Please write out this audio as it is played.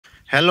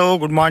Hello,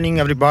 good morning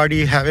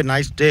everybody. Have a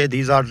nice day.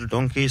 These are the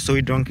donkey,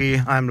 sweet donkey.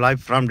 I am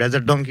live from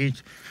Desert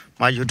Donkeys,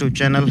 my YouTube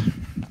channel.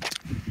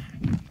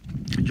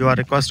 You are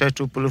requested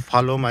to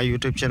follow my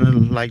YouTube channel,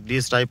 like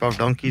this type of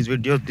donkeys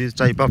video, this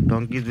type of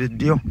donkeys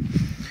video.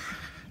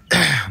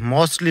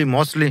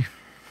 mostly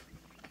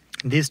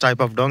this type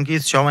of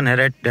donkeys shown here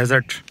at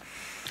desert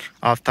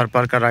of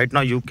Tharparkar. Right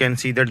now you can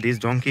see that these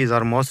donkeys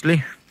are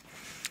mostly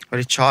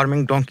very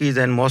charming donkeys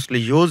and mostly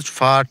used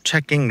for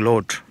checking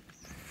load.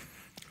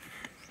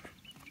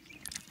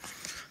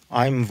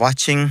 I'm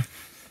watching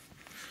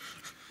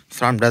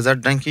from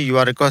Desert Donkey. You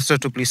are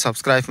requested to please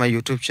subscribe my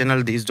YouTube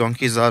channel. These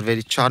donkeys are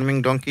very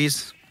charming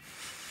donkeys,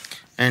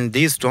 and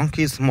these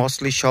donkeys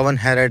mostly shown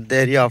here at the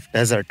area of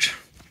desert.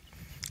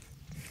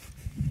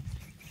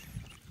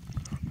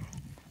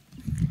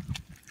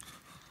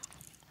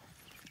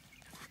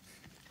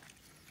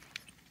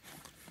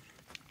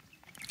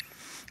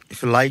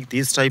 If you like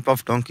these type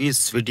of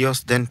donkeys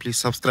videos, then please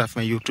subscribe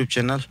my YouTube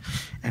channel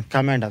and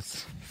comment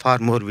us for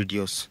more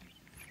videos.